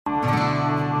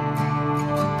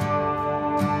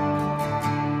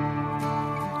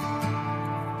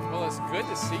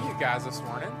to see you guys this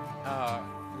morning.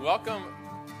 Welcome,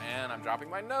 and I'm dropping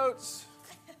my notes.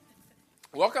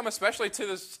 Welcome especially to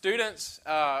the students.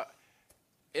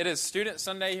 It is Student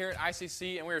Sunday here at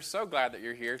ICC, and we are so glad that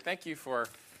you're here. Thank you for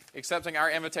accepting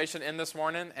our invitation in this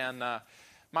morning. And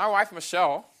my wife,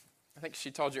 Michelle, I think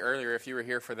she told you earlier if you were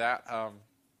here for that,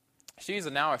 she's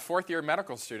now a fourth-year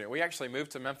medical student. We actually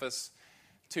moved to Memphis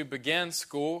to begin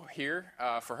school here,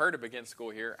 for her to begin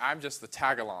school here. I'm just the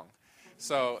tag-along.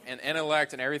 So in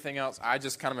intellect and everything else, I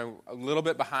just kind of am a little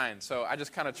bit behind. So I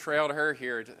just kind of trailed her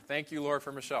here. Thank you, Lord,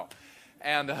 for Michelle.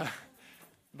 And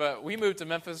but we moved to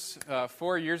Memphis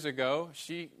 4 years ago.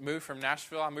 She moved from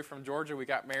Nashville. I moved from Georgia. We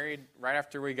got married right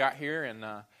after we got here, and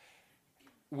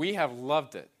we have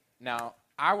loved it. Now,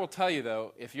 I will tell you,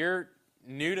 though, if you're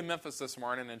new to Memphis this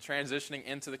morning and transitioning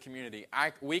into the community,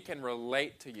 we can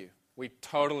relate to you. We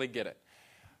totally get it.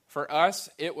 For us,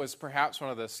 it was perhaps one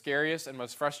of the scariest and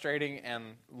most frustrating and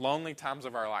lonely times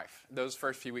of our life. Those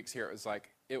first few weeks here,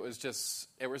 it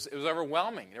was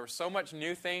overwhelming. There were so much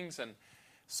new things and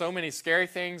so many scary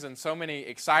things and so many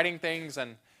exciting things,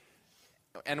 and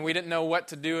we didn't know what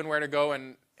to do and where to go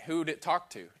and who to talk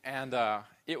to. And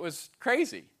it was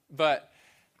crazy. But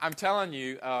I'm telling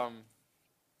you,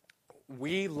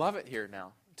 we love it here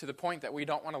now, to the point that we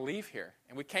don't want to leave here.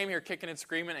 And we came here kicking and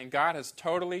screaming, and God has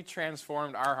totally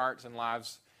transformed our hearts and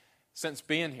lives since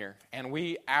being here. And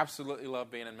we absolutely love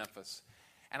being in Memphis.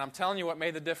 And I'm telling you what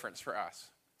made the difference for us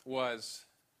was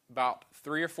about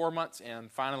 3 or 4 months in,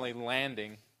 finally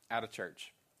landing at a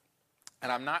church.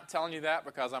 And I'm not telling you that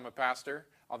because I'm a pastor,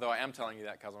 although I am telling you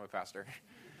that because I'm a pastor.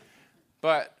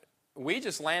 But we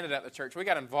just landed at the church. We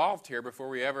got involved here before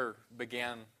we ever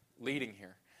began leading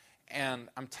here. And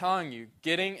I'm telling you,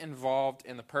 getting involved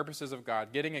in the purposes of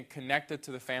God, getting connected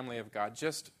to the family of God,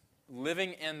 just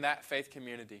living in that faith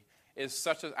community is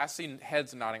I see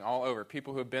heads nodding all over,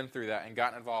 people who have been through that and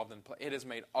gotten involved. It has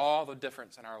made all the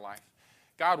difference in our life.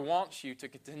 God wants you to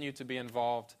continue to be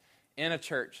involved in a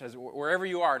church. Wherever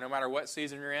you are, no matter what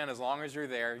season you're in, as long as you're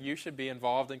there, you should be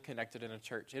involved and connected in a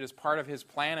church. It is part of His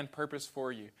plan and purpose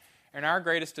for you. And our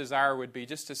greatest desire would be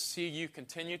just to see you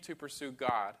continue to pursue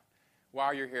God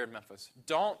while you're here in Memphis.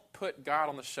 Don't put God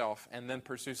on the shelf and then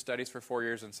pursue studies for 4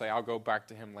 years and say, I'll go back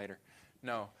to Him later.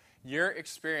 No. Your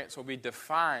experience will be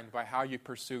defined by how you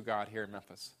pursue God here in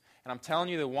Memphis. And I'm telling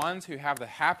you, the ones who have the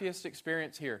happiest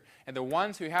experience here and the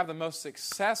ones who have the most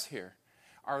success here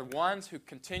are ones who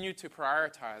continue to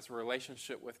prioritize a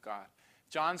relationship with God.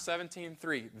 John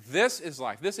 17:3, this is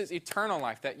life. This is eternal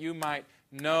life, that you might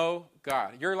know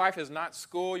God. Your life is not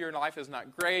school. Your life is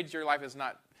not grades. Your life is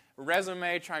not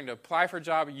resume, trying to apply for a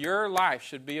job. Your life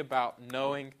should be about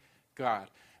knowing God.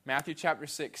 Matthew chapter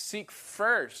 6, seek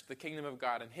first the kingdom of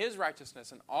God and His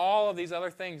righteousness, and all of these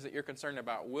other things that you're concerned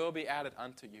about will be added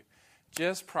unto you.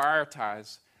 Just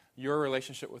prioritize your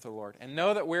relationship with the Lord. And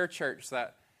know that we're a church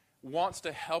that wants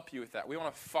to help you with that. We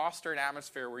want to foster an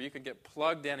atmosphere where you can get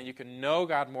plugged in and you can know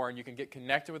God more and you can get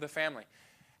connected with the family.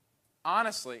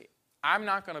 Honestly, I'm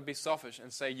not going to be selfish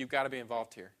and say you've got to be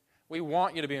involved here. We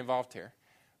want you to be involved here.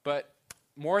 But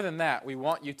more than that, we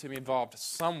want you to be involved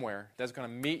somewhere that's going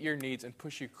to meet your needs and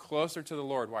push you closer to the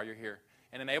Lord while you're here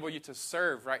and enable you to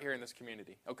serve right here in this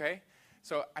community, okay?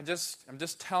 So I'm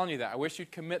just telling you that. I wish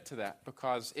you'd commit to that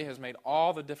because it has made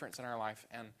all the difference in our life,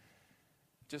 and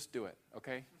just do it,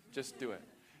 okay? Just do it.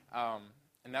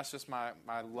 And that's just my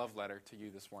love letter to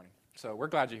you this morning. So we're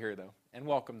glad you're here, though, and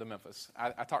welcome to Memphis.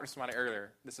 I talked to somebody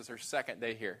earlier. This is her second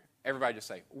day here. Everybody just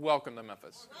say, welcome to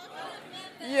Memphis. Welcome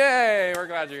to Memphis. Yay, we're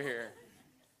glad you're here.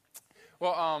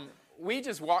 Well, we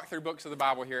just walk through books of the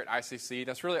Bible here at ICC.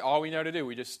 That's really all we know to do.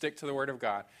 We just stick to the Word of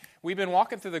God. We've been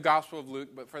walking through the Gospel of Luke,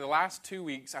 but for the last 2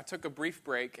 weeks, I took a brief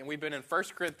break, and we've been in 1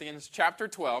 Corinthians chapter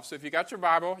 12. So if you got your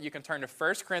Bible, you can turn to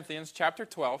 1 Corinthians chapter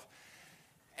 12.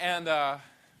 And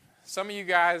some of you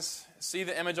guys see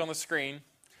the image on the screen.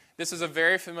 This is a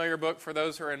very familiar book for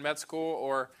those who are in med school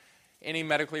or any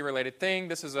medically related thing.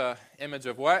 This is an image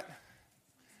of what?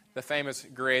 The famous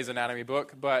Grey's Anatomy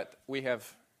book, but we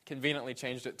have conveniently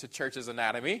changed it to Church's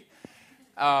Anatomy.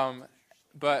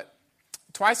 But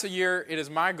twice a year, it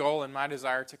is my goal and my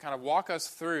desire to kind of walk us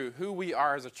through who we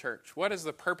are as a church. What is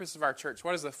the purpose of our church?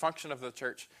 What is the function of the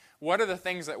church? What are the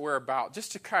things that we're about?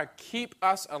 Just to kind of keep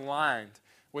us aligned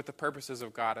with the purposes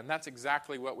of God. And that's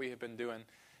exactly what we have been doing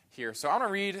here. So I'm going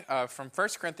to read from 1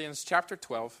 Corinthians chapter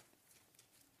 12.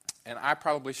 And I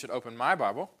probably should open my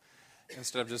Bible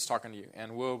instead of just talking to you.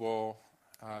 And we'll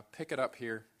pick it up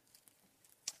here.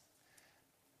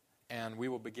 And we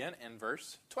will begin in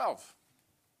verse 12.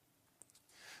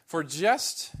 For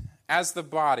just as the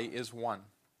body is one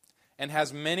and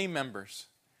has many members,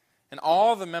 And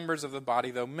all the members of the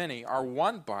body, though many, are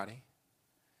one body,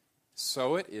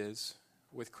 so it is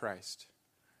with Christ.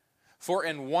 For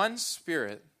in one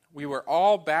Spirit we were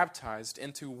all baptized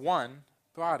into one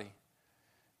body.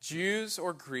 Jews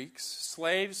or Greeks,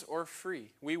 slaves or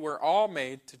free, we were all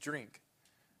made to drink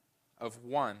of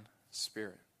one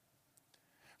Spirit.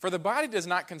 For the body does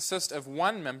not consist of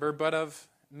one member, but of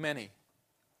many.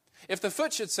 If the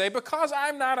foot should say, because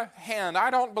I'm not a hand,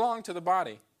 I don't belong to the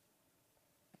body,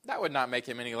 that would not make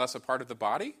him any less a part of the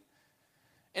body.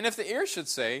 And if the ear should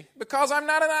say, because I'm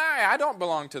not an eye, I don't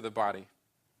belong to the body,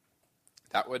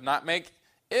 that would not make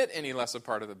it any less a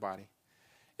part of the body.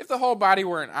 If the whole body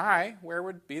were an eye, where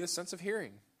would be the sense of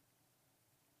hearing?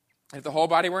 If the whole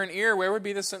body were an ear, where would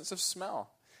be the sense of smell?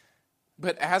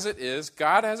 But as it is,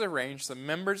 God has arranged the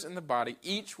members in the body,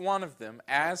 each one of them,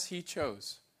 as he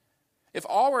chose. If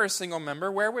all were a single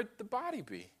member, where would the body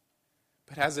be?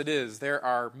 But as it is, there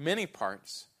are many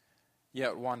parts,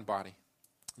 yet one body.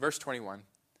 Verse 21.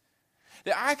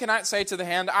 The eye cannot say to the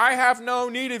hand, I have no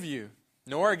need of you.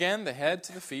 Nor again the head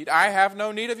to the feet, I have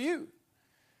no need of you.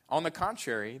 On the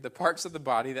contrary, the parts of the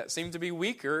body that seem to be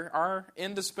weaker are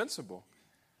indispensable.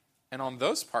 And on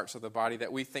those parts of the body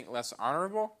that we think less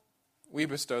honorable, we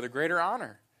bestow the greater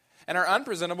honor. And our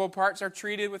unpresentable parts are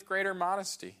treated with greater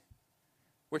modesty,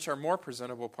 which our more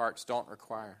presentable parts don't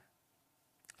require.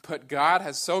 But God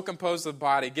has so composed the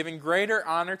body, giving greater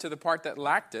honor to the part that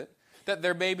lacked it, that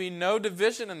there may be no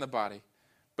division in the body,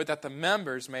 but that the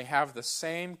members may have the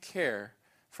same care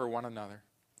for one another.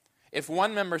 If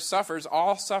one member suffers,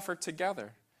 all suffer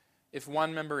together. If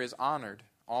one member is honored,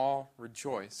 all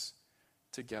rejoice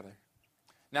together.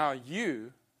 Now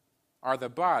you are the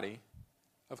body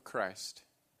of Christ,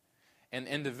 and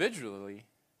individually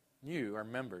you are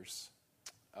members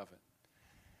of it.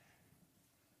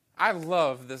 I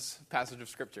love this passage of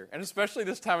Scripture, and especially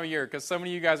this time of year, because so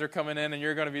many of you guys are coming in and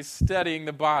you're going to be studying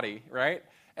the body, right?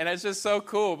 And it's just so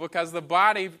cool because the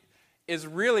body is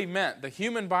really meant, the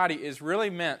human body is really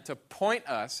meant to point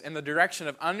us in the direction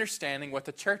of understanding what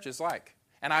the church is like.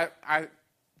 And I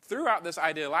threw out this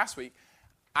idea last week.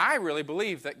 I really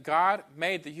believe that God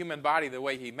made the human body the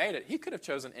way he made it. He could have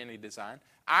chosen any design.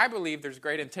 I believe there's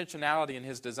great intentionality in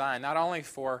his design, not only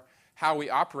for how we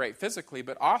operate physically,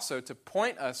 but also to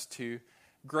point us to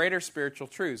greater spiritual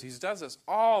truths. He does this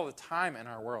all the time in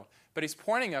our world. But he's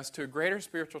pointing us to a greater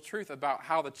spiritual truth about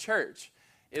how the church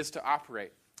is to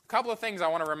operate. A couple of things I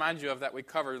want to remind you of that we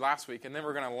covered last week, and then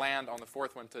we're going to land on the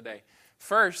fourth one today.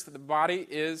 First, the body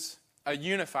is a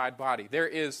unified body. There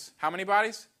is how many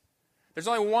bodies? There's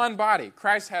only one body.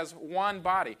 Christ has one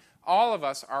body. All of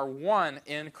us are one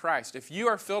in Christ. If you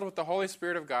are filled with the Holy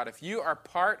Spirit of God, if you are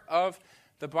part of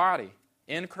the body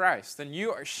in Christ, then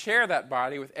you share that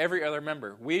body with every other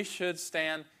member. We should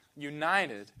stand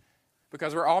united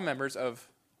because we're all members of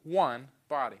one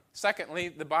body. Secondly,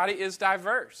 the body is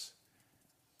diverse.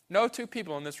 No two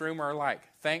people in this room are alike.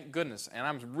 Thank goodness. And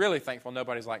I'm really thankful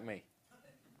nobody's like me.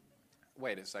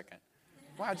 Wait a second.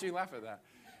 Why'd you laugh at that?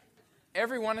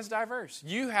 Everyone is diverse.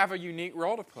 You have a unique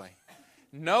role to play.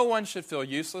 No one should feel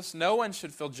useless. No one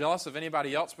should feel jealous of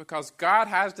anybody else because God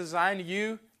has designed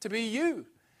you to be you.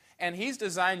 And he's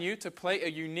designed you to play a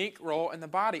unique role in the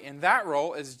body. And that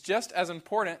role is just as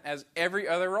important as every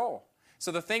other role.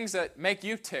 So the things that make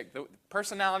you tick, the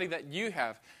personality that you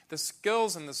have, the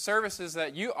skills and the services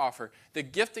that you offer, the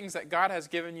giftings that God has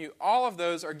given you, all of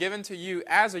those are given to you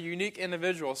as a unique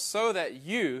individual so that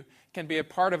you can be a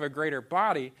part of a greater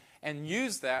body and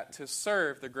use that to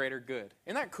serve the greater good.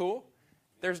 Isn't that cool?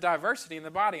 There's diversity in the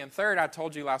body. And third, I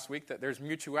told you last week that there's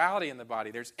mutuality in the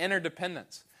body. There's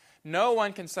interdependence. No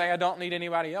one can say, I don't need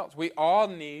anybody else. We all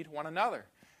need one another.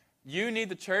 You need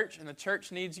the church, and the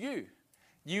church needs you.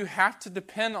 You have to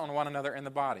depend on one another in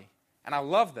the body. And I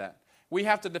love that. We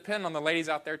have to depend on the ladies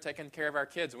out there taking care of our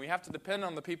kids. And we have to depend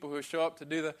on the people who show up to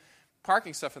do the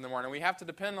parking stuff in the morning. We have to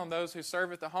depend on those who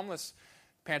serve at the homeless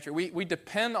pantry. We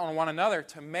depend on one another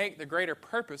to make the greater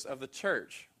purpose of the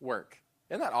church work.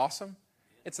 Isn't that awesome?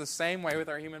 It's the same way with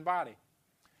our human body.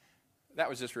 That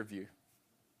was just review.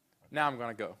 Now I'm going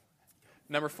to go.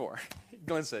 Number 4.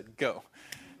 Glenn said, go.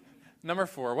 Number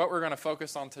 4, what we're going to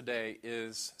focus on today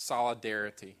is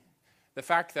solidarity. The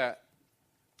fact that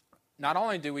not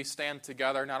only do we stand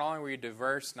together, not only are we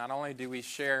diverse, not only do we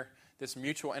share this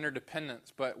mutual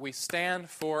interdependence, but we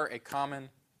stand for a common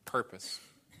purpose.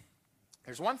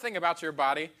 There's one thing about your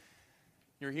body,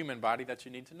 your human body, that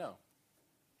you need to know.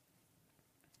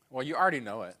 Well, you already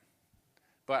know it,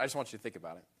 but I just want you to think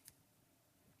about it.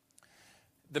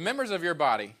 The members of your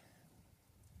body,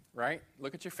 right?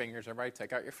 Look at your fingers. Everybody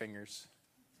take out your fingers.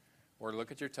 Or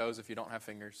look at your toes if you don't have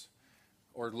fingers.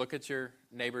 or look at your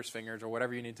neighbor's fingers or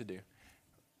whatever you need to do.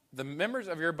 The members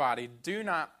of your body do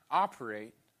not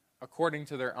operate according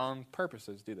to their own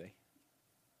purposes, do they?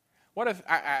 What if,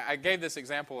 I gave this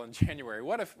example in January,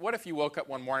 what if you woke up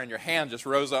one morning and your hand just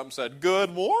rose up and said,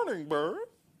 "Good morning,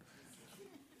 Bert.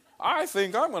 I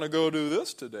think I'm going to go do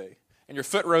this today." And your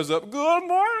foot rose up, "Good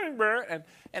morning, Bert."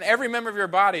 And every member of your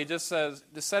body just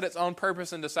set its own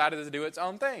purpose and decided to do its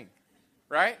own thing,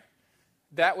 right?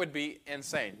 That would be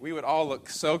insane. We would all look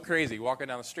so crazy walking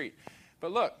down the street.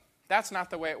 But look, that's not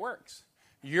the way it works.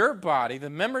 Your body, the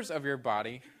members of your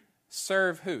body,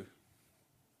 serve who?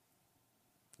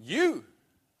 You.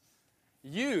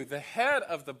 You, the head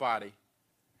of the body.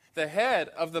 The head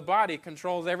of the body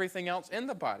controls everything else in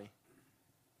the body.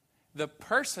 The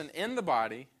person in the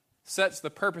body sets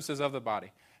the purposes of the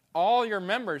body. All your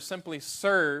members simply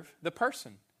serve the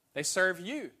person. They serve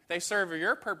you. They serve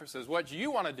your purposes, what you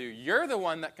want to do. You're the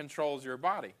one that controls your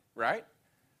body, right?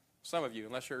 Some of you,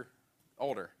 unless you're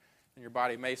older, and your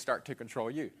body may start to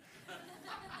control you.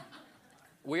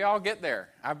 We all get there.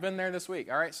 I've been there this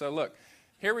week. All right, so look.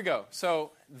 Here we go.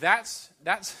 So that's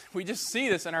we just see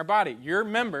this in our body. Your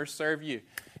members serve you.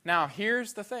 Now,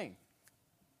 here's the thing.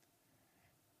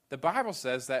 The Bible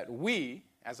says that we,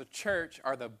 as a church,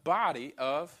 are the body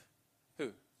of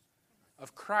who?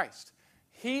 Of Christ.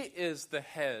 He is the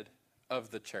head of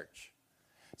the church.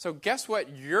 So guess what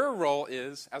your role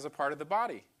is as a part of the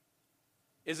body?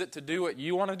 Is it to do what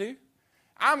you want to do?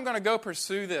 I'm going to go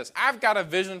pursue this. I've got a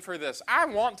vision for this. I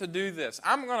want to do this.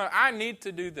 I need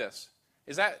to do this.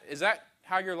 Is that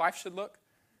how your life should look?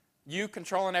 You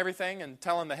controlling everything and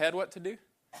telling the head what to do?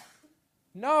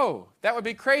 No, that would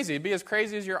be crazy. It'd be as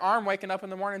crazy as your arm waking up in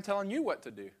the morning telling you what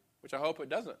to do, which I hope it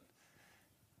doesn't.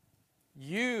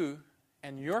 You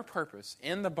and your purpose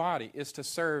in the body is to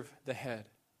serve the head.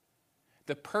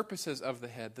 The purposes of the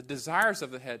head, the desires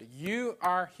of the head. You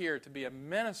are here to be a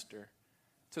minister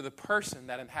to the person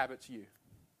that inhabits you.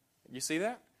 You see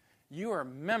that? You are a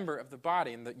member of the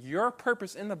body, and your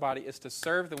purpose in the body is to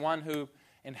serve the one who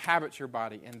inhabits your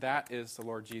body, and that is the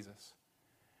Lord Jesus.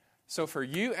 So for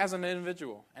you as an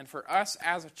individual, and for us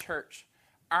as a church,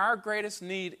 our greatest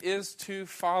need is to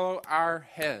follow our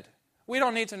head. We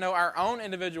don't need to know our own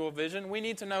individual vision. We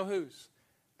need to know whose?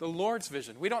 The Lord's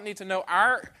vision. We don't need to know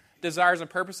our desires and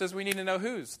purposes. We need to know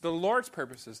whose? The Lord's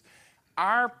purposes.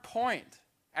 Our point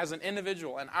as an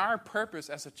individual and our purpose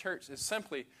as a church is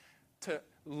simply to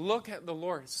look at the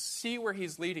Lord, see where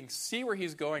He's leading, see where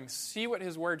He's going, see what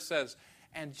His Word says,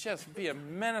 and just be a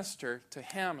minister to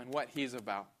Him and what He's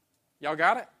about. Y'all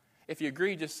got it? If you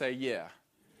agree, just say, yeah.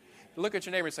 Look at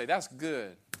your neighbor and say, that's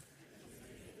good.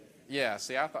 Yeah,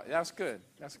 see, I thought, that's good.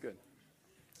 That's good.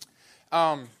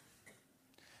 And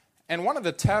one of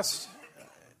the tests,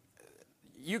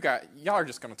 y'all are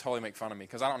just going to totally make fun of me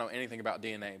because I don't know anything about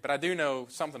DNA, but I do know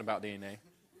something about DNA.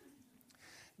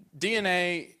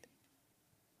 DNA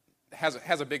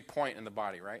has a big point in the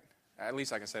body, right? At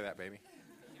least I can say that, baby.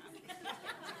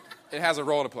 It has a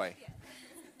role to play.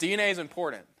 DNA is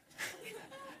important.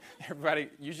 Everybody,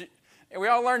 we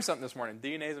all learned something this morning.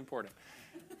 DNA is important.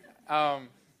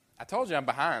 I told you I'm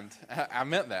behind. I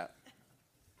meant that.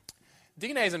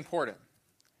 DNA is important.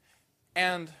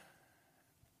 And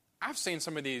I've seen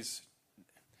some of these,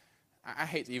 I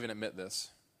hate to even admit this.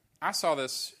 I saw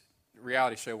this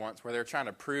reality show once where they were trying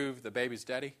to prove the baby's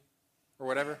daddy or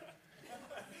whatever.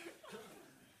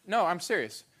 No, I'm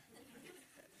serious.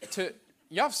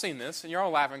 Y'all have seen this, and you're all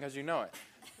laughing because you know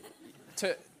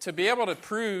it. To be able to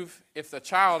prove if the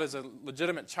child is a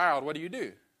legitimate child, what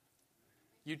do?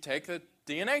 You take the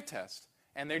DNA test,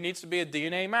 and there needs to be a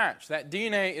DNA match. That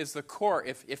DNA is the core.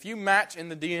 If you match in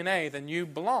the DNA, then you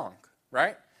belong,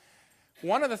 right?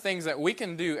 One of the things that we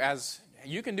can do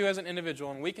you can do as an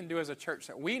individual and we can do as a church,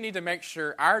 that we need to make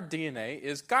sure our DNA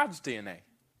is God's DNA.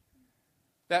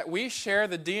 That we share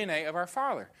the DNA of our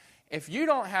Father. If you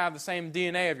don't have the same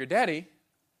DNA of your daddy,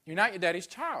 you're not your daddy's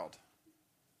child.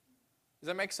 Does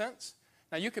that make sense?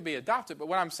 Now, you could be adopted, but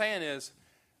what I'm saying is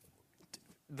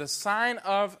the sign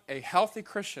of a healthy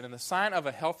Christian and the sign of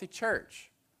a healthy church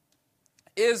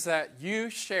is that you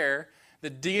share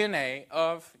the DNA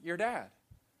of your dad,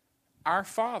 our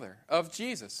Father, of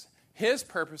Jesus. His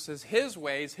purposes, His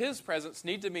ways, His presence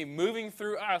need to be moving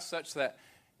through us such that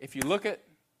if you look at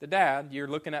the dad, you're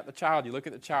looking at the child. You look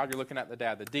at the child, you're looking at the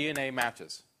dad. The DNA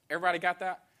matches. Everybody got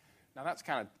that? Now,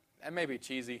 that may be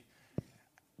cheesy,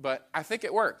 but I think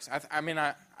it works.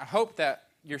 I hope that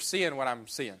you're seeing what I'm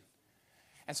seeing.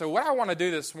 And so what I want to do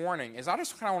this morning is I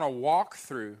just kind of want to walk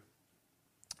through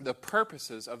the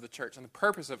purposes of the church and the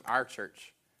purpose of our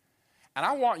church. And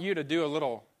I want you to do a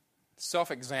little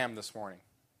self-exam this morning.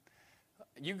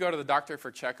 you go to the doctor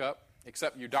for checkup,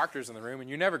 except you doctors in the room, and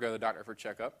you never go to the doctor for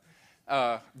checkup.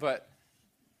 But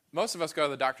most of us go to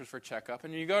the doctors for checkup,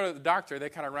 and you go to the doctor, they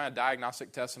kind of run a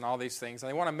diagnostic test and all these things, and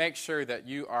they want to make sure that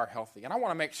you are healthy. And I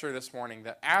want to make sure this morning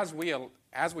that as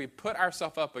we put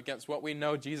ourselves up against what we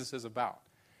know Jesus is about,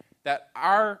 that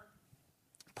our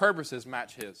purposes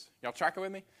match His. Y'all tracking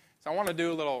with me? So I want to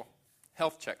do a little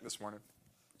health check this morning,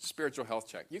 spiritual health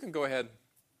check. You can go ahead,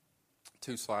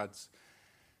 2 slides.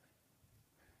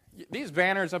 These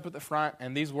banners up at the front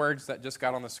and these words that just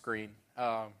got on the screen,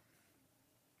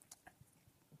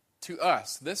 to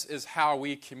us, this is how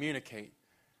we communicate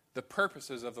the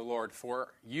purposes of the Lord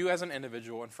for you as an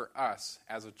individual and for us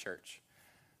as a church.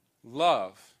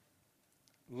 Love,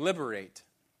 liberate,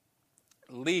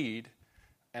 lead,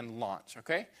 and launch,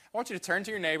 okay? I want you to turn to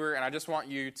your neighbor, and I just want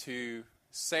you to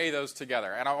say those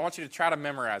together. And I want you to try to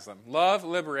memorize them. Love,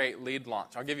 liberate, lead,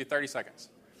 launch. I'll give you 30 seconds.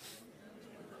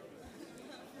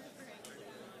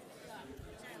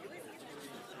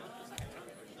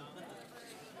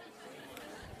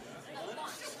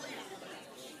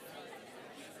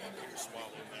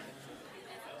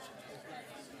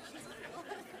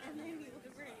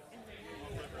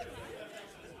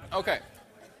 Okay.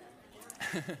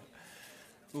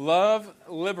 Love,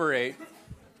 liberate,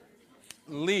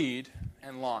 lead,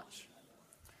 and launch.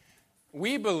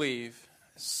 We believe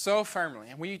so firmly,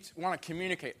 and we want to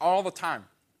communicate all the time.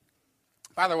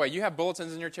 By the way, you have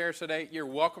bulletins in your chairs today. You're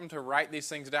welcome to write these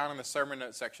things down in the sermon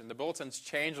notes section. The bulletins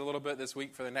change a little bit this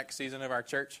week for the next season of our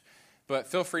church, but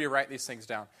feel free to write these things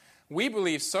down. We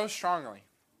believe so strongly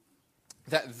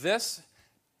that this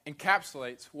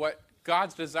encapsulates what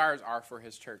God's desires are for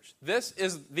His church.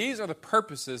 These are the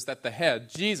purposes that the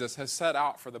head, Jesus, has set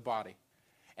out for the body.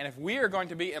 And if we are going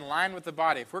to be in line with the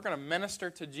body, if we're going to minister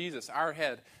to Jesus, our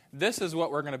head, this is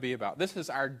what we're going to be about. This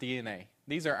is our DNA.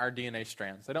 These are our DNA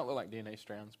strands. They don't look like DNA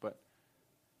strands, but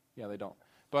yeah, they don't.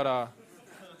 But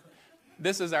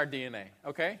this is our DNA,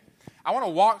 okay? I want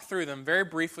to walk through them very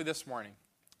briefly this morning.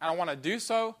 And I want to do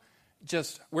so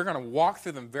we're going to walk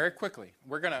through them very quickly.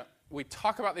 We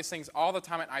talk about these things all the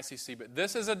time at ICC, but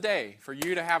this is a day for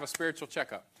you to have a spiritual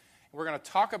checkup. We're going to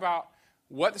talk about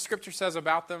what the Scripture says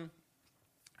about them,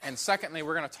 and secondly,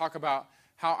 we're going to talk about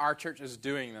how our church is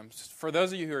doing them. For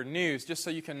those of you who are new, just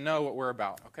so you can know what we're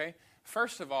about, okay?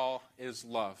 First of all is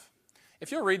love.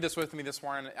 If you'll read this with me this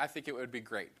morning, I think it would be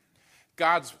great.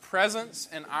 God's presence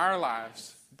in our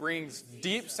lives brings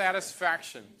deep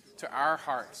satisfaction to our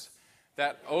hearts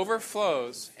that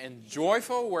overflows in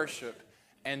joyful worship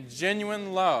and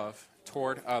genuine love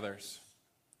toward others.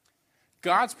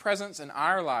 God's presence in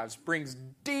our lives brings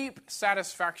deep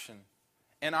satisfaction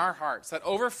in our hearts that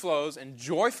overflows in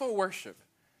joyful worship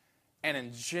and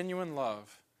in genuine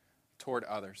love toward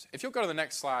others. If you'll go to the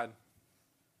next slide,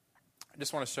 I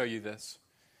just want to show you this.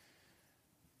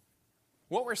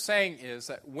 What we're saying is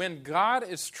that when God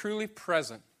is truly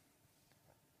present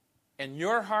in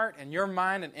your heart, in your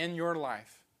mind, and in your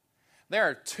life, there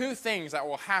are 2 things that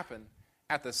will happen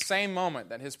at the same moment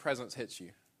that His presence hits you.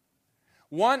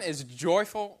 One is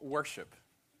joyful worship.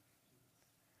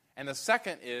 And the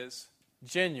second is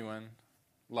genuine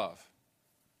love.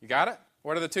 You got it?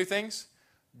 What are the 2 things?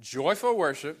 Joyful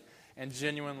worship and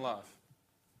genuine love.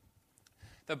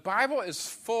 The Bible is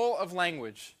full of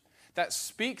language that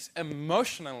speaks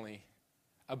emotionally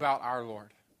about our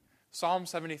Lord. Psalm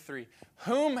 73,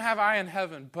 "Whom have I in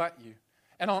heaven but you?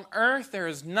 And on earth there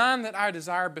is none that I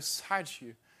desire besides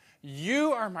you.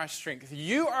 You are my strength.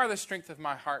 You are the strength of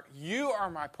my heart. You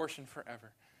are my portion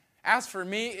forever. As for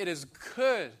me, it is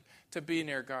good to be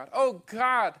near God. Oh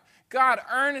God,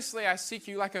 earnestly I seek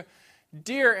you like a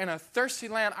deer in a thirsty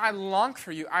land. I long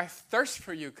for you. I thirst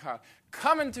for you, God.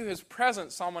 Come into His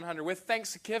presence, Psalm 100, with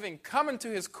thanksgiving. Come into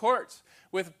His courts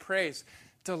with praise.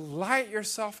 Delight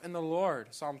yourself in the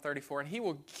Lord, Psalm 34, and He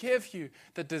will give you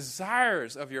the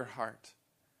desires of your heart."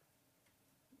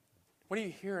 What do you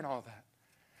hear in all that?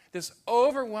 This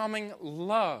overwhelming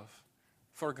love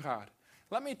for God.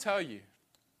 Let me tell you,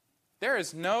 there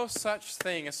is no such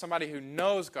thing as somebody who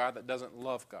knows God that doesn't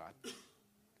love God.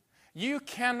 You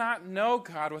cannot know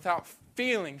God without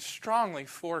feeling strongly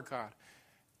for God.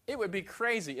 It would be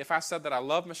crazy if I said that I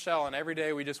love Michelle and every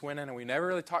day we just went in and we never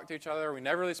really talked to each other, we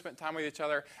never really spent time with each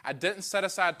other. I didn't set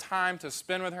aside time to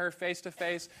spend with her face to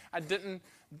face. I didn't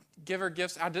give her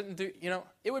gifts. I didn't do,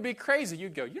 it would be crazy.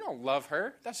 You'd go, "You don't love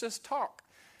her. That's just talk."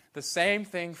 The same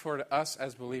thing for us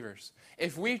as believers.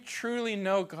 If we truly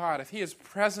know God, if He is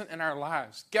present in our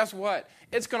lives, guess what?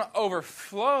 It's going to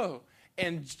overflow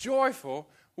in joyful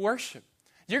worship.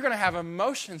 You're going to have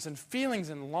emotions and feelings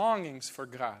and longings for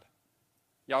God.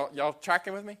 Y'all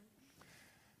tracking with me?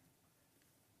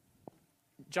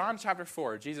 John chapter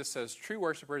 4, Jesus says, true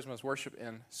worshipers must worship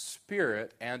in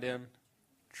spirit and in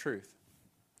truth.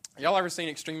 Y'all ever seen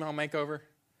Extreme Home Makeover?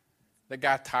 The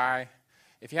guy Ty.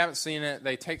 If you haven't seen it,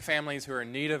 they take families who are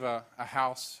in need of a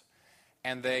house,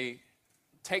 and they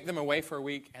take them away for a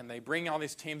week, and they bring all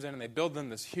these teams in, and they build them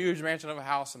this huge mansion of a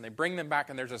house, and they bring them back,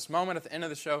 and there's this moment at the end of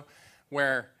the show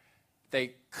where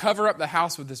they cover up the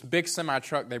house with this big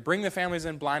semi-truck. They bring the families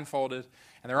in blindfolded,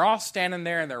 and they're all standing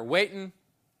there, and they're waiting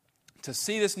to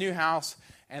see this new house.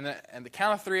 And the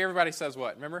count of three, everybody says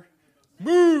what? Remember?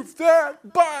 Move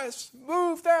that bus!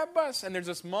 Move that bus! And there's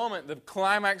this moment, the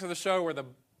climax of the show, where the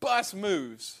bus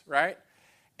moves, right?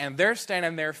 And they're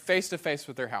standing there face to face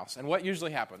with their house. And what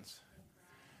usually happens?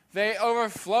 They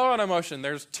overflow in emotion.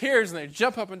 There's tears, and they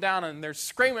jump up and down, and they're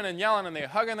screaming and yelling, and they're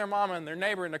hugging their mama and their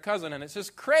neighbor and their cousin, and it's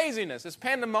just craziness. It's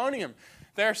pandemonium.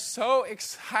 They're so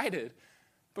excited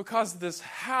because this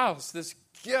house, this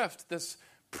gift, this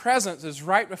presence is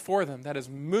right before them that has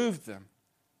moved them.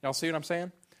 Y'all see what I'm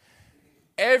saying?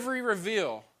 Every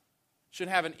reveal should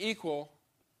have an equal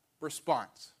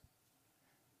response.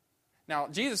 Now,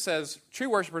 Jesus says true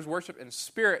worshipers worship in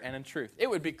spirit and in truth. It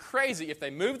would be crazy if they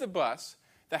moved the bus,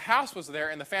 the house was there,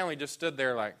 and the family just stood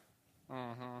there like,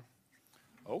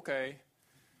 okay.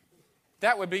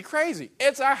 That would be crazy.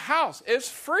 It's a house. It's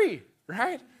free,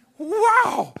 right?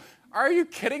 Wow! Are you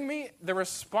kidding me? The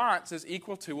response is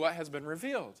equal to what has been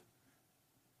revealed.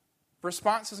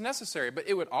 Response is necessary, but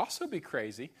it would also be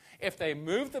crazy if they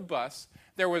moved the bus,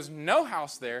 there was no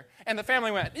house there, and the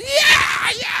family went,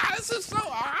 yeah, this is so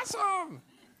awesome,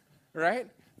 right?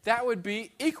 That would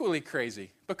be equally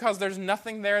crazy because there's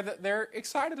nothing there that they're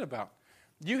excited about.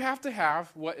 You have to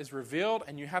have what is revealed,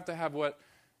 and you have to have what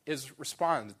is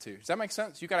responded to. Does that make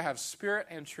sense? You've got to have spirit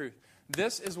and truth.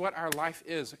 This is what our life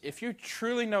is. If you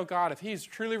truly know God, if He's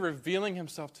truly revealing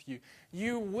Himself to you,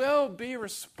 you will be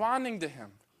responding to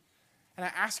Him. And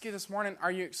I ask you this morning,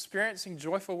 are you experiencing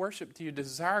joyful worship? Do you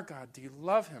desire God? Do you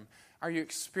love Him? Are you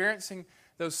experiencing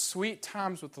those sweet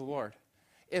times with the Lord?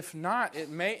 If not, it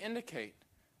may indicate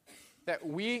that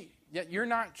you're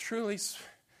not truly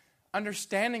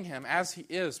understanding Him as He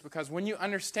is, because when you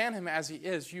understand Him as He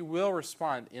is, you will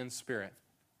respond in spirit.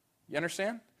 You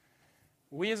understand?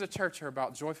 We as a church are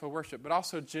about joyful worship, but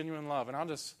also genuine love. And I'll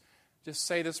just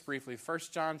say this briefly. 1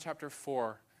 John chapter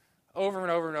 4, over and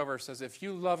over and over says, if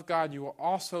you love God, you will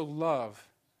also love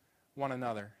one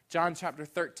another. John chapter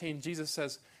 13, Jesus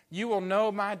says, you will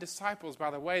know my disciples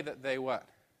by the way that they what?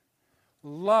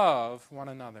 Love one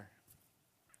another.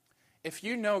 If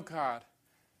you know God,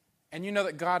 and you know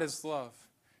that God is love,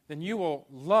 then you will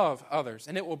love others,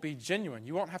 and it will be genuine.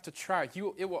 You won't have to try.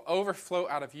 It will overflow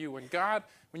out of you.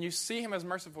 When you see Him as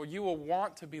merciful, you will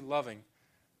want to be loving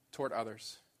toward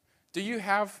others. Do you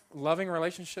have loving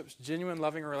relationships, genuine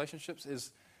loving relationships?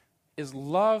 Is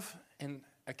love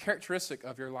a characteristic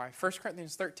of your life? 1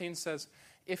 Corinthians 13 says,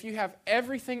 if you have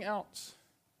everything else,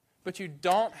 but you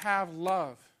don't have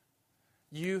love,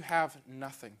 you have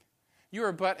nothing. You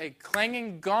are but a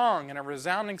clanging gong and a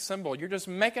resounding cymbal. You're just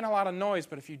making a lot of noise,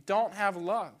 but if you don't have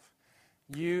love,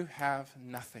 you have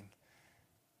nothing.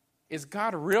 Is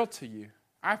God real to you?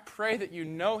 I pray that you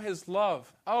know His love.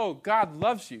 Oh, God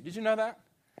loves you. Did you know that?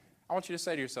 I want you to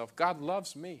say to yourself, God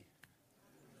loves me.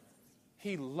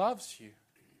 He loves you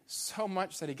so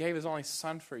much that He gave His only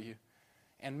Son for you.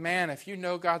 And man, if you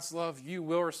know God's love, you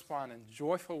will respond in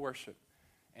joyful worship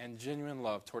and genuine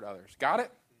love toward others. Got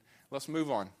it? Let's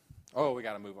move on. Oh, we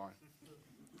got to move on.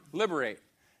 Liberate.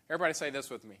 Everybody say this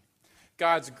with me.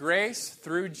 God's grace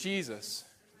through Jesus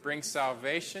brings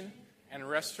salvation and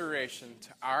restoration to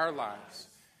our lives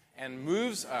and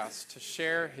moves us to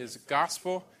share His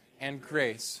gospel and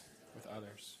grace with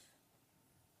others.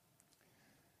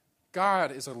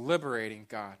 God is a liberating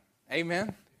God. Amen?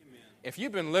 Amen. If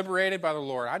you've been liberated by the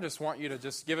Lord, I just want you to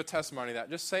just give a testimony of that.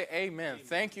 Just say amen.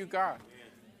 Thank you, God.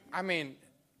 I mean,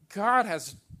 God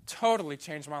has totally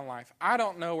changed my life. I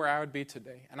don't know where I would be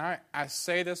today. And I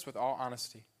say this with all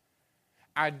honesty.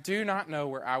 I do not know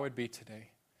where I would be today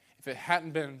if it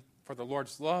hadn't been for the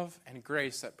Lord's love and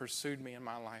grace that pursued me in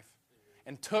my life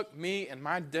and took me and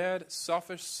my dead,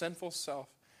 selfish, sinful self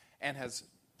and has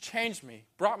changed me,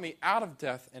 brought me out of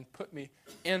death and put me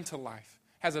into life,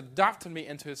 has adopted me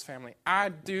into His family. I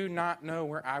do not know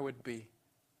where I would be.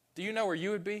 Do you know where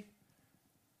you would be?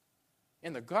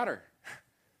 In the gutter.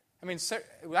 I mean,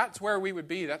 that's where we would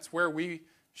be. That's where we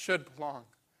should belong.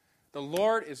 The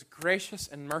Lord is gracious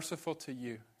and merciful to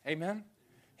you. Amen?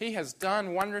 He has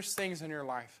done wondrous things in your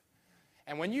life.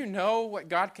 And when you know what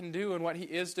God can do and what He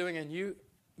is doing in you,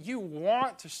 you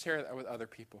want to share that with other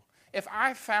people. If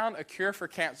I found a cure for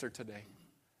cancer today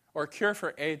or a cure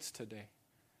for AIDS today,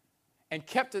 and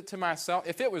kept it to myself,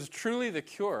 if it was truly the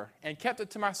cure and kept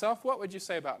it to myself, what would you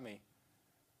say about me?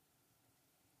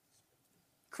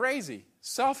 Crazy,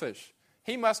 selfish.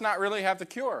 He must not really have the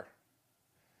cure.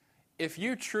 If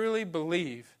you truly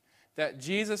believe that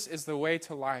Jesus is the way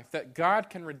to life, that God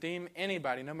can redeem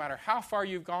anybody, no matter how far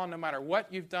you've gone, no matter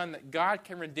what you've done, that God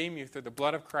can redeem you through the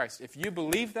blood of Christ, if you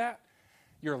believe that,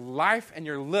 your life and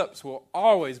your lips will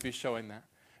always be showing that.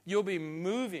 You'll be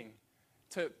moving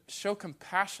to show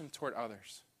compassion toward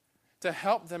others, to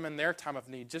help them in their time of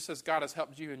need, just as God has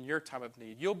helped you in your time of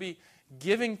need. You'll be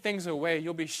giving things away.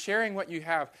 You'll be sharing what you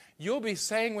have. You'll be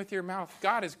saying with your mouth,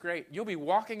 God is great. You'll be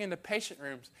walking into patient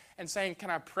rooms and saying, can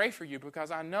I pray for you?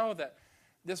 Because I know that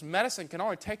this medicine can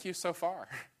only take you so far.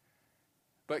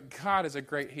 But God is a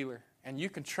great healer, and you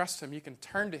can trust Him. You can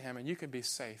turn to Him, and you can be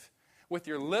safe. With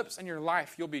your lips and your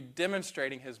life, you'll be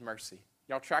demonstrating His mercy.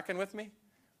 Y'all tracking with me?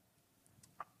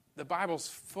 The Bible's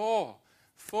full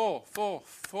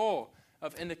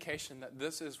of indication that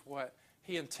this is what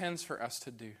He intends for us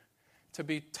to do, to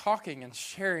be talking and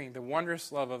sharing the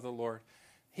wondrous love of the Lord.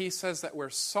 He says that we're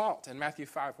salt in Matthew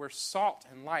 5. We're salt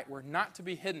and light. We're not to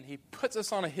be hidden. He puts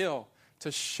us on a hill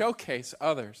to showcase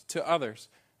to others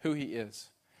who He is.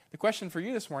 The question for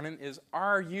you this morning is,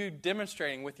 are you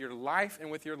demonstrating with your life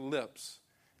and with your lips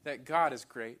that God is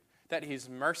great, that He's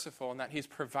merciful, and that He's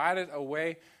provided a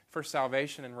way for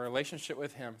salvation and relationship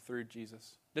with Him through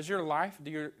Jesus? Does your life,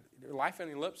 your life and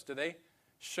your lips, do they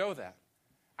show that?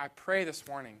 I pray this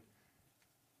morning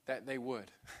that they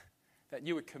would, that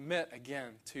you would commit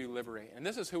again to Liberate. And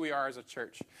this is who we are as a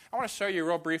church. I want to show you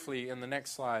real briefly in the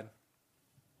next slide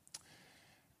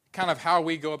kind of how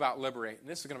we go about Liberate. And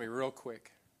this is going to be real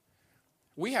quick.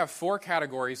 We have 4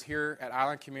 categories here at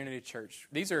Island Community Church.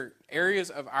 These are areas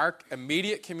of our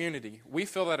immediate community. We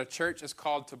feel that a church is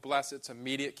called to bless its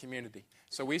immediate community.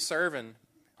 So we serve in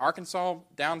Arkansas,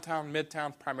 downtown,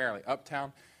 midtown, primarily,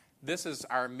 uptown. This is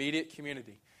our immediate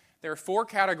community. There are 4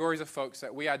 categories of folks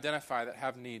that we identify that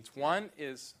have needs. One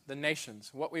is the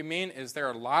nations. What we mean is there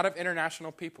are a lot of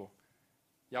international people.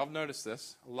 Y'all have noticed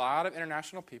this. A lot of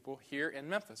international people here in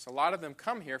Memphis. A lot of them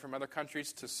come here from other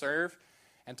countries to serve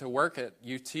and to work at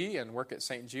UT and work at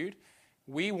St. Jude.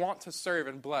 We want to serve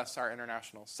and bless our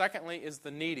internationals. Secondly is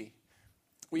the needy.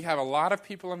 We have a lot of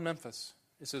people in Memphis.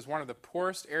 This is one of the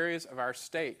poorest areas of our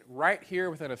state, right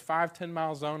here within a 5-10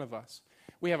 mile zone of us.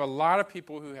 We have a lot of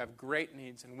people who have great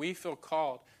needs, and we feel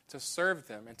called to serve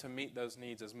them and to meet those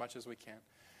needs as much as we can.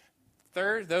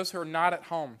 Third, those who are not at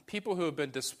home, people who have been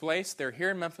displaced. They're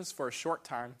here in Memphis for a short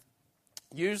time.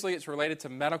 Usually it's related to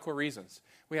medical reasons.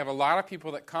 We have a lot of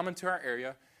people that come into our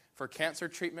area for cancer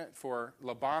treatment, for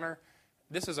LeBonner.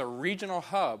 This is a regional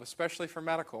hub, especially for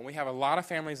medical. And we have a lot of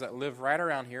families that live right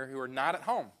around here who are not at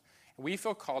home. We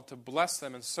feel called to bless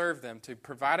them and serve them, to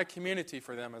provide a community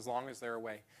for them as long as they're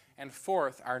away. And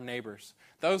fourth, our neighbors.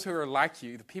 Those who are like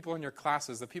you, the people in your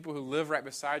classes, the people who live right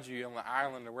beside you on the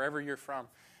island or wherever you're from,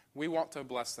 we want to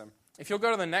bless them. If you'll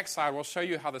go to the next slide, we'll show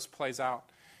you how this plays out.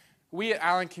 We at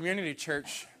Island Community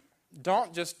Church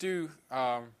don't just do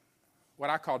what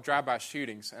I call drive-by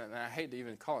shootings, and I hate to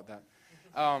even call it that.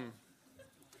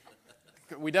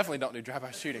 We definitely don't do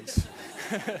drive-by shootings.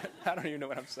 I don't even know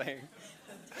what I'm saying.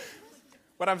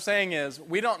 What I'm saying is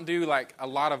we don't do like a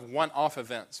lot of one-off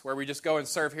events where we just go and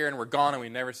serve here and we're gone and we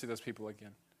never see those people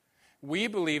again. We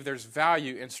believe there's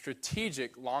value in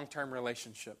strategic long-term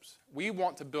relationships. We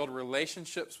want to build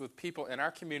relationships with people in our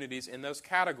communities in those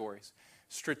categories.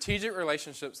 Strategic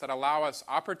relationships that allow us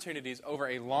opportunities over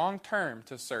a long term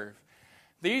to serve.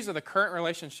 These are the current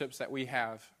relationships that we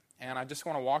have, and I just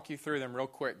want to walk you through them real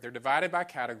quick. They're divided by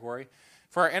category.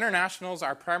 For our internationals,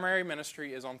 our primary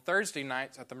ministry is on Thursday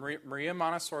nights at the Maria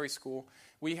Montessori School.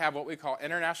 We have what we call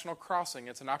International Crossing.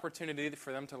 It's an opportunity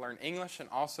for them to learn English and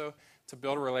also to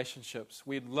build relationships.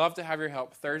 We'd love to have your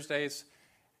help Thursdays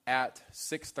at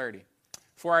 6:30.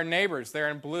 For our neighbors, they're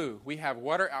in blue. We have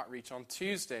water outreach on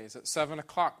Tuesdays at 7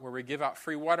 o'clock where we give out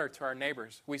free water to our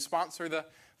neighbors. We sponsor the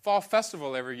Fall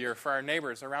Festival every year for our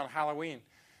neighbors around Halloween.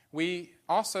 We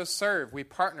also serve, we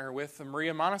partner with the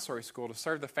Maria Montessori School to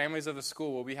serve the families of the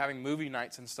school. We'll be having movie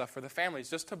nights and stuff for the families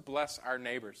just to bless our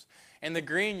neighbors. In the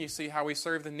green, you see how we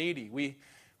serve the needy. We,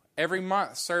 every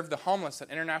month, serve the homeless at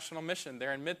International Mission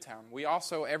there in Midtown. We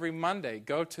also, every Monday,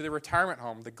 go to the retirement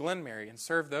home, the Glen Mary, and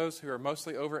serve those who are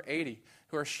mostly over 80,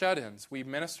 who are shut-ins. We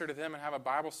minister to them and have a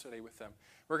Bible study with them.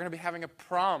 We're going to be having a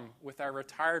prom with our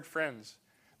retired friends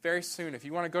very soon. If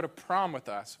you want to go to prom with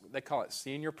us, they call it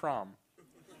senior prom.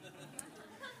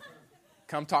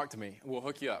 Come talk to me. We'll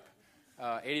hook you up.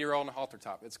 80-year-old in a halter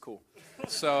top. It's cool.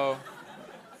 So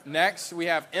next, we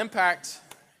have Impact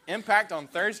Impact on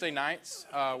Thursday nights,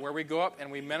 where we go up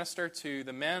and we minister to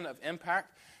the men of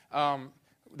Impact.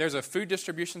 There's a food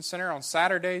distribution center on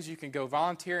Saturdays. You can go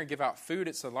volunteer and give out food.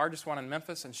 It's the largest one in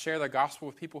Memphis, and share the gospel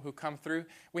with people who come through.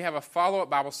 We have a follow-up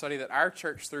Bible study that our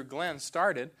church through Glenn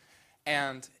started,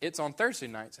 and it's on Thursday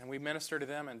nights, and we minister to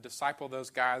them and disciple those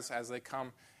guys as they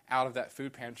come out of that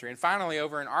food pantry. And finally,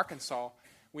 over in Arkansas,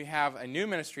 we have a new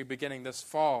ministry beginning this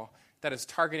fall that is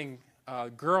targeting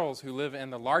girls who live in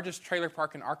the largest trailer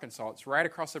park in Arkansas. It's right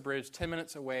across the bridge, 10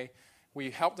 minutes away. We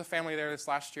helped a family there this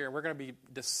last year. We're going to be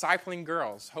discipling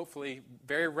girls, hopefully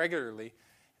very regularly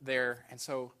there. And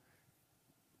so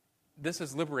this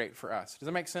is Liberate for us. Does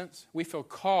that make sense? We feel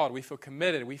called, we feel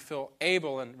committed, we feel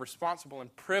able and responsible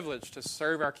and privileged to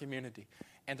serve our community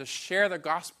and to share the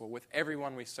gospel with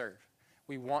everyone we serve.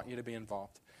 We want you to be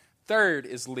involved. Third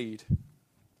is lead.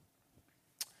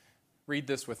 Read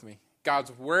this with me.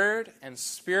 God's word and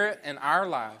spirit in our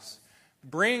lives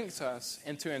brings us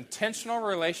into intentional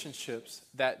relationships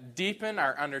that deepen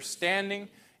our understanding,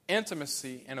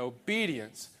 intimacy, and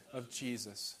obedience of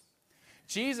Jesus.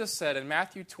 Jesus said in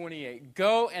Matthew 28,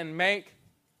 go and make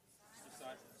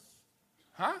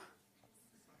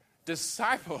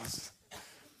disciples.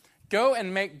 Go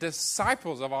and make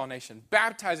disciples of all nations,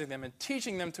 baptizing them and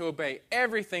teaching them to obey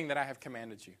everything that I have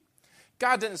commanded you.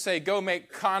 God didn't say go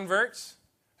make converts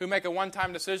who make a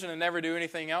one-time decision and never do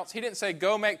anything else. He didn't say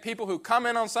go make people who come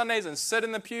in on Sundays and sit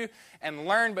in the pew and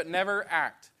learn but never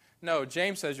act. No,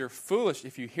 James says you're foolish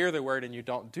if you hear the word and you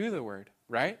don't do the word,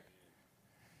 right?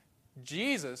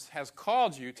 Jesus has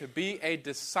called you to be a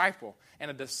disciple, and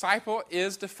a disciple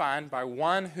is defined by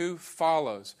one who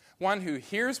follows, one who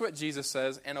hears what Jesus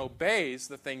says and obeys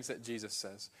the things that Jesus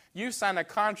says. You sign a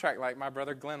contract, like my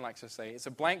brother Glenn likes to say. It's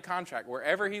a blank contract.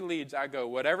 Wherever he leads, I go.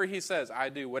 Whatever he says, I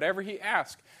do. Whatever he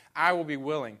asks, I will be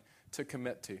willing to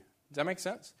commit to. Does that make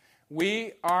sense?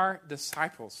 We are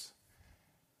disciples,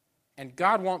 and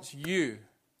God wants you,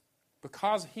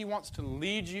 because he wants to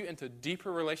lead you into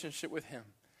deeper relationship with him.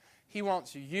 He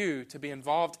wants you to be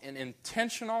involved in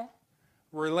intentional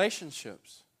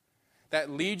relationships that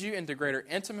lead you into greater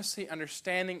intimacy,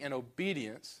 understanding, and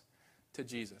obedience to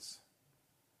Jesus.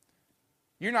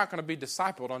 You're not going to be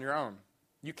discipled on your own.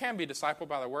 You can be discipled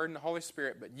by the Word and the Holy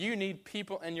Spirit, but you need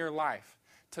people in your life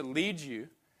to lead you,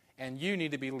 and you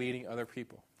need to be leading other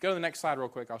people. Go to the next slide real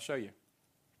quick. I'll show you.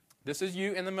 This is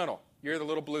you in the middle. You're the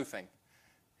little blue thing.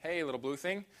 Hey, little blue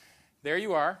thing. There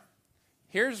you are.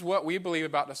 Here's what we believe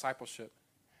about discipleship.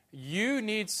 You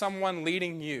need someone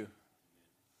leading you,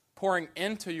 pouring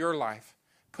into your life,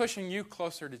 pushing you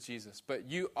closer to Jesus. But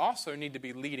you also need to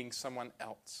be leading someone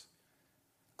else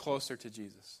closer to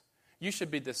Jesus. You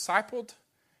should be discipled.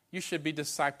 You should be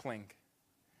discipling.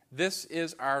 This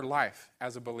is our life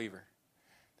as a believer.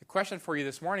 The question for you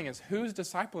this morning is, who's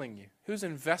discipling you? Who's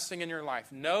investing in your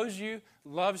life? Knows you,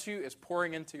 loves you, is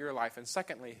pouring into your life. And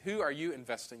secondly, who are you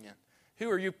investing in? Who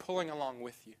are you pulling along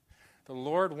with you? The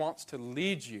Lord wants to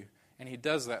lead you, and he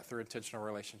does that through intentional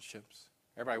relationships.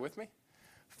 Everybody with me?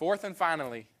 Fourth and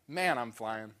finally, man, I'm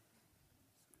flying,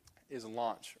 is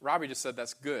launch. Robbie just said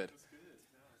that's good.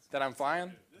 That I'm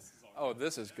flying? Oh,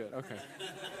 this is good. Okay.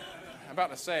 I'm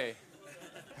about to say,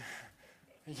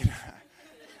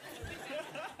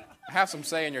 I have some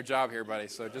say in your job here, buddy,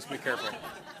 so just be careful.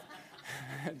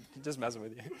 Just messing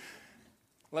with you.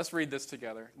 Let's read this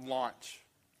together. Launch.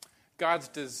 God's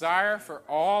desire for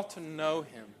all to know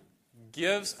him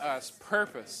gives us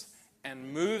purpose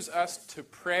and moves us to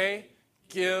pray,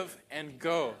 give, and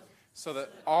go so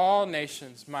that all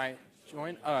nations might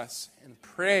join us in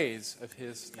praise of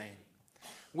his name.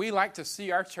 We like to see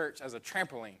our church as a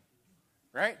trampoline,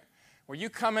 right? Where you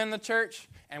come in the church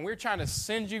and we're trying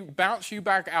to bounce you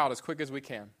back out as quick as we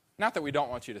can. Not that we don't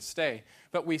want you to stay,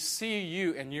 but we see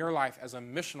you in your life as a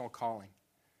missional calling.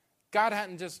 God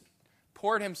hadn't just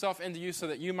poured himself into you so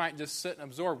that you might just sit and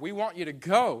absorb. We want you to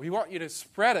go. We want you to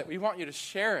spread it. We want you to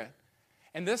share it.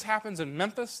 And this happens in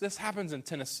Memphis. This happens in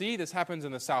Tennessee. This happens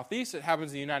in the Southeast. It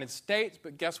happens in the United States.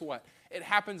 But guess what? It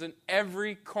happens in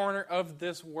every corner of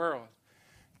this world.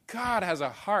 God has a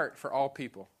heart for all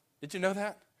people. Did you know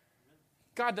that?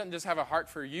 God doesn't just have a heart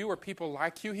for you or people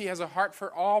like you. He has a heart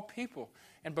for all people.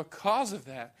 And because of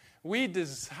that, we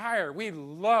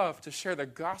love to share the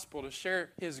gospel, to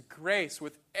share his grace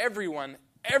with everyone,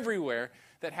 everywhere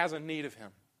that has a need of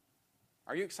him.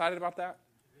 Are you excited about that?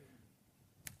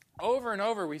 Over and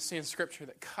over we see in Scripture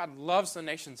that God loves the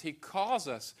nations. He calls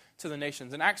us to the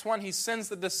nations. In Acts 1, he sends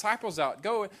the disciples out.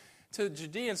 Go to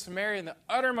Judea and Samaria and the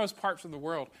uttermost parts of the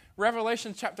world.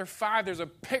 Revelation chapter 5, there's a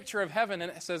picture of heaven,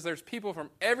 and it says there's people from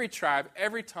every tribe,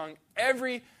 every tongue,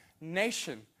 every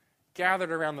nation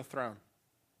gathered around the throne.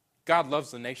 God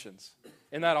loves the nations.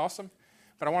 Isn't that awesome?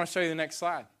 But I want to show you the next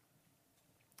slide.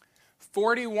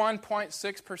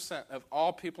 41.6% of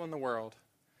all people in the world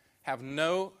have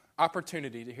no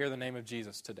opportunity to hear the name of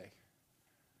Jesus today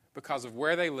because of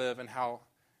where they live and how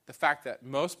the fact that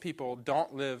most people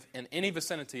don't live in any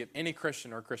vicinity of any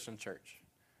Christian or Christian church.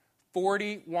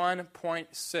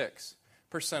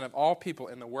 41.6% of all people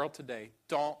in the world today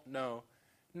don't know,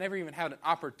 never even had an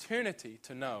opportunity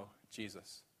to know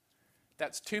Jesus.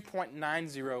 That's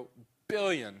 2.90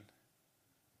 billion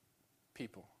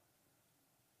people.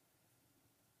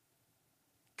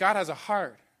 God has a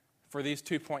heart for these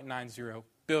 2.90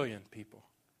 billion people.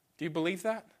 Do you believe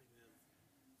that?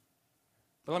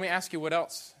 But let me ask you what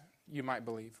else you might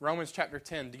believe. Romans chapter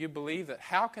 10, do you believe that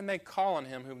how can they call on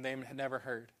him whom they had never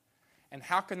heard? And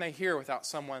how can they hear without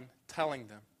someone telling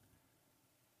them?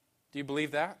 Do you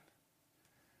believe that?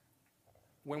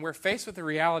 When we're faced with the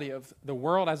reality of the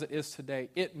world as it is today,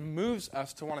 it moves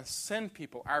us to want to send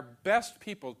people, our best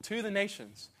people, to the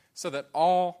nations so that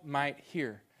all might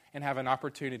hear and have an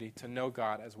opportunity to know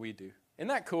God as we do. Isn't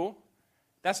that cool?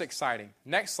 That's exciting.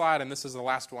 Next slide, and this is the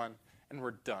last one, and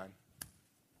we're done.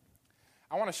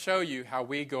 I want to show you how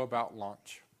we go about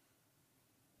launch.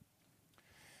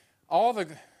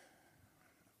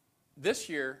 This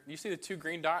year, you see the two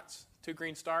green dots, two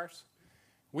green stars?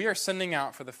 We are sending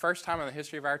out, for the first time in the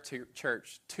history of our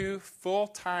church, 2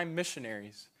 full-time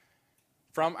missionaries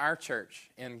from our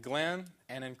church in Glenn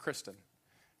and in Kristen.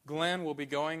 Glenn will be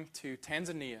going to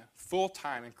Tanzania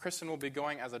full-time, and Kristen will be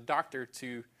going as a doctor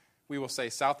to, we will say,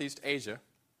 Southeast Asia,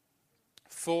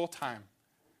 full-time.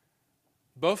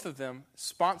 Both of them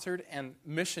sponsored and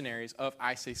missionaries of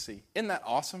ICC. Isn't that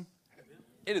awesome?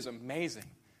 It is amazing.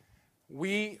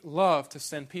 We love to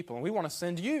send people, and we want to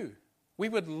send you. We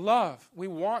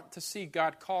want to see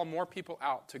God call more people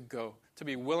out to go, to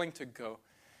be willing to go.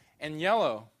 And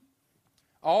yellow,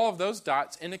 all of those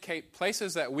dots indicate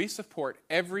places that we support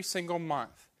every single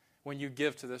month when you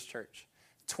give to this church.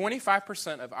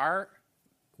 25% of our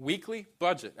weekly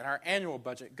budget and our annual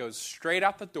budget goes straight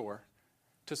out the door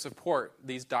to support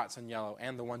these dots in yellow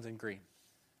and the ones in green.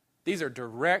 These are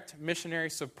direct missionary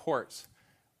supports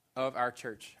of our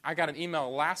church. I got an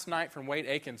email last night from Wade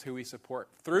Akins, who we support.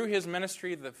 Through his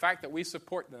ministry, the fact that we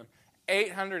support them,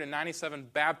 897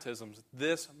 baptisms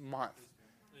this month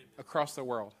across the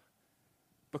world.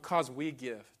 Because we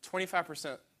give.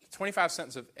 25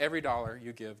 cents of every dollar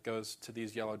you give goes to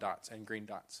these yellow dots and green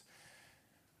dots.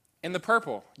 In the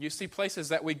purple, you see places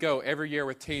that we go every year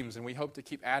with teams, and we hope to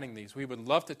keep adding these. We would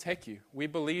love to take you. We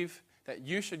believe that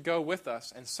you should go with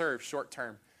us and serve short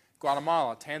term.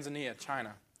 Guatemala, Tanzania,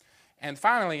 China. And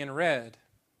finally, in red,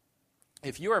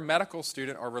 if you are a medical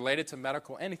student or related to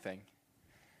medical anything,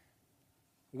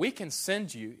 we can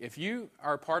send you, if you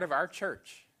are a part of our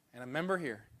church and a member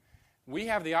here, we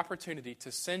have the opportunity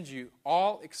to send you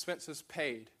all expenses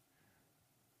paid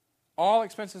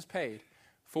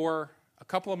for a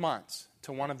couple of months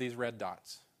to one of these red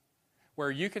dots, where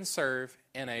you can serve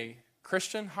in a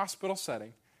Christian hospital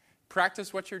setting,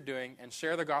 practice what you're doing, and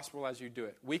share the gospel as you do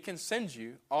it. We can send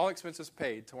you all expenses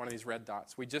paid to one of these red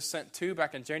dots. We just sent 2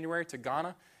 back in January to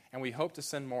Ghana, and we hope to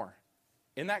send more.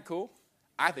 Isn't that cool?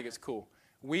 I think it's cool.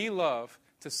 We love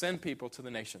to send people to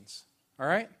the nations. All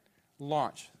right?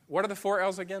 Launch. What are the 4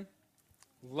 L's again?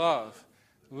 Love,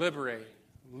 liberate,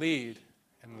 lead,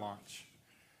 and launch.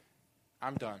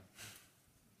 I'm done.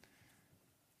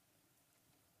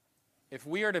 If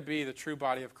we are to be the true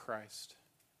body of Christ,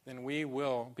 then we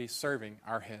will be serving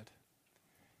our head.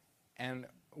 And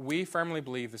we firmly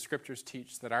believe the Scriptures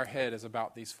teach that our head is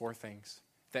about these 4 things,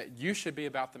 that you should be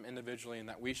about them individually and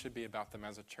that we should be about them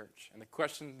as a church. And the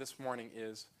question this morning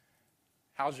is,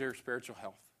 how's your spiritual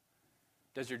health?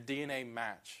 Does your DNA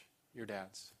match your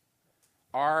dad's?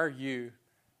 Are you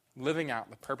living out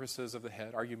the purposes of the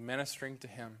head? Are you ministering to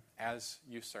him as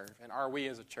you serve? And are we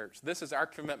as a church? This is our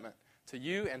commitment to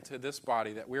you and to this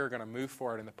body, that we are going to move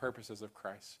forward in the purposes of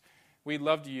Christ. We'd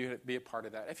love you to be a part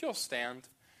of that. If you'll stand,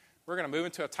 we're going to move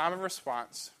into a time of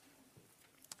response.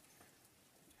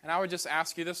 And I would just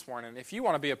ask you this morning, if you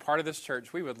want to be a part of this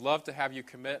church, we would love to have you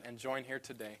commit and join here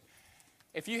today.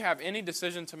 If you have any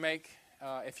decision to make,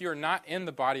 if you are not in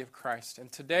the body of Christ, and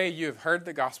today you have heard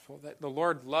the gospel, that the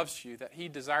Lord loves you, that he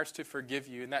desires to forgive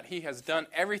you, and that he has done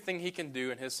everything he can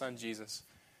do in his Son Jesus,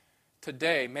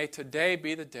 may today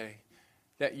be the day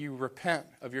that you repent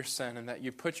of your sin and that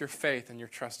you put your faith and your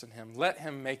trust in him. Let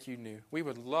him make you new. We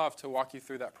would love to walk you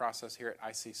through that process here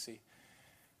at ICC.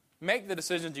 Make the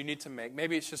decisions you need to make.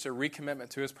 Maybe it's just a recommitment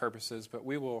to his purposes, but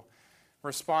we will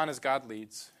respond as God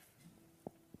leads.